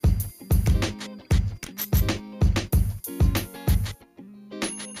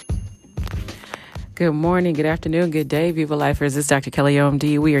Good morning, good afternoon, good day, Vivalifers. This is Dr. Kelly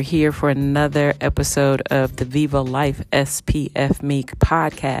OMD. We are here for another episode of the Vivalife SPF Meek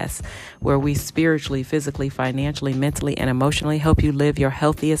podcast, where we spiritually, physically, financially, mentally, and emotionally help you live your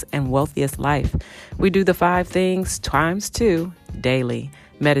healthiest and wealthiest life. We do the 5 things times 2 daily.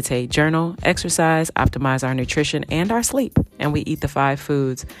 Meditate, journal, exercise, optimize our nutrition and our sleep. And we eat the 5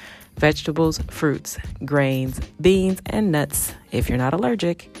 foods: vegetables, fruits, grains, beans, and nuts, if you're not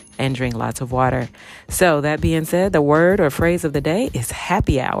allergic, and drink lots of water. So that being said, the word or phrase of the day is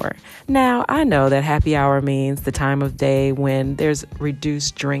happy hour. Now, I know that happy hour means the time of day when there's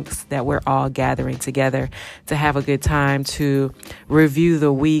reduced drinks that we're all gathering together to have a good time, to review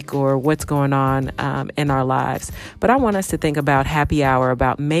the week or what's going on in our lives. But I want us to think about happy hour,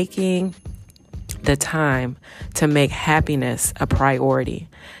 about making the time to make happiness a priority.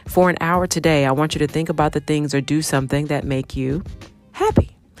 For an hour today, I want you to think about the things or do something that make you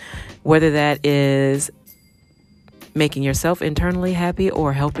happy. Whether that is making yourself internally happy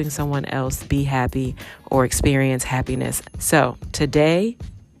or helping someone else be happy or experience happiness. So today,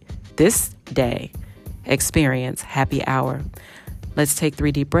 this day, experience happy hour. Let's take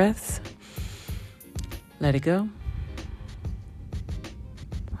 3 deep breaths. Let it go.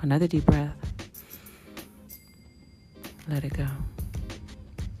 Another deep breath. Let it go.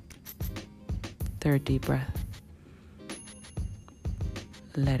 3rd deep breath.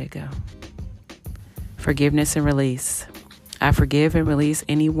 Let it go. Forgiveness and release. I forgive and release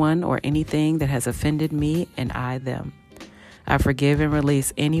anyone or anything that has offended me and I them. I forgive and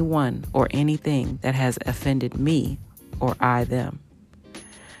release anyone or anything that has offended me or I them.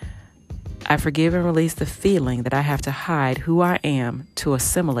 I forgive and release the feeling that I have to hide who I am to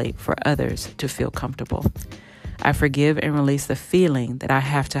assimilate for others to feel comfortable. I forgive and release the feeling that I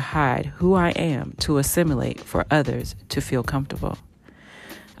have to hide who I am to assimilate for others to feel comfortable.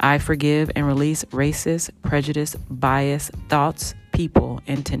 I forgive and release racist, prejudice, bias, thoughts, people,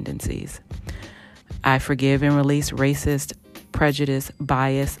 and tendencies. I forgive and release racist, prejudice,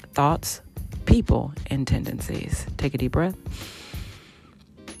 bias, thoughts, people, and tendencies. Take a deep breath.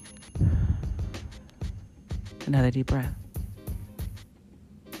 Another deep breath.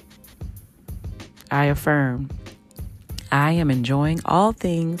 I affirm I am enjoying all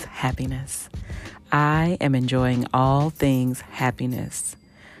things happiness. I am enjoying all things happiness.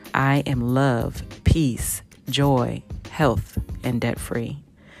 I am love, peace, joy, health, and debt-free.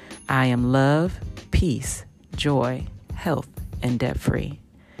 I am love, peace, joy, health, and debt-free.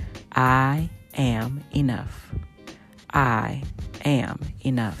 I am enough. I am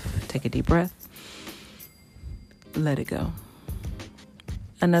enough. Take a deep breath. Let it go.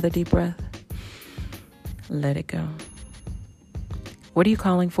 Another deep breath. Let it go. What are you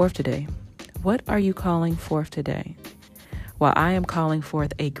calling forth today? What are you calling forth today? Well, I am calling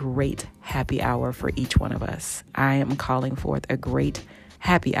forth a great happy hour for each one of us. I am calling forth a great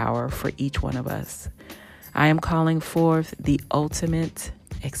happy hour for each one of us. I am calling forth the ultimate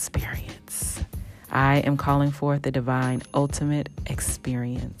experience. I am calling forth the divine ultimate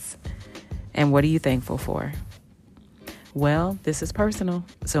experience. And what are you thankful for? Well, this is personal,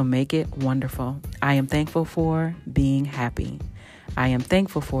 so make it wonderful. I am thankful for being happy. I am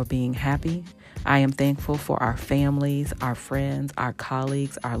thankful for being happy. I am thankful for our families, our friends, our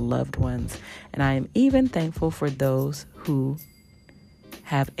colleagues, our loved ones. And I am even thankful for those who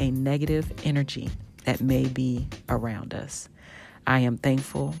have a negative energy that may be around us. I am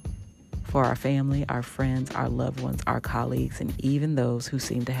thankful for our family, our friends, our loved ones, our colleagues, and even those who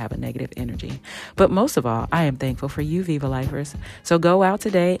seem to have a negative energy. But most of all, I am thankful for you, Vivalifers. So go out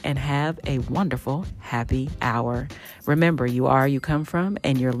today and have a wonderful, happy hour. Remember, you are, you come from,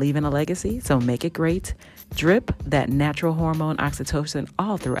 and you're leaving a legacy, so make it great. Drip that natural hormone oxytocin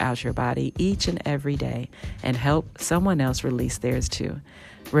all throughout your body each and every day and help someone else release theirs too.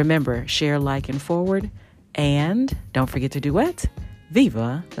 Remember, share, like, and forward. And don't forget to do what?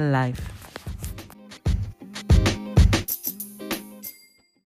 Viva Life.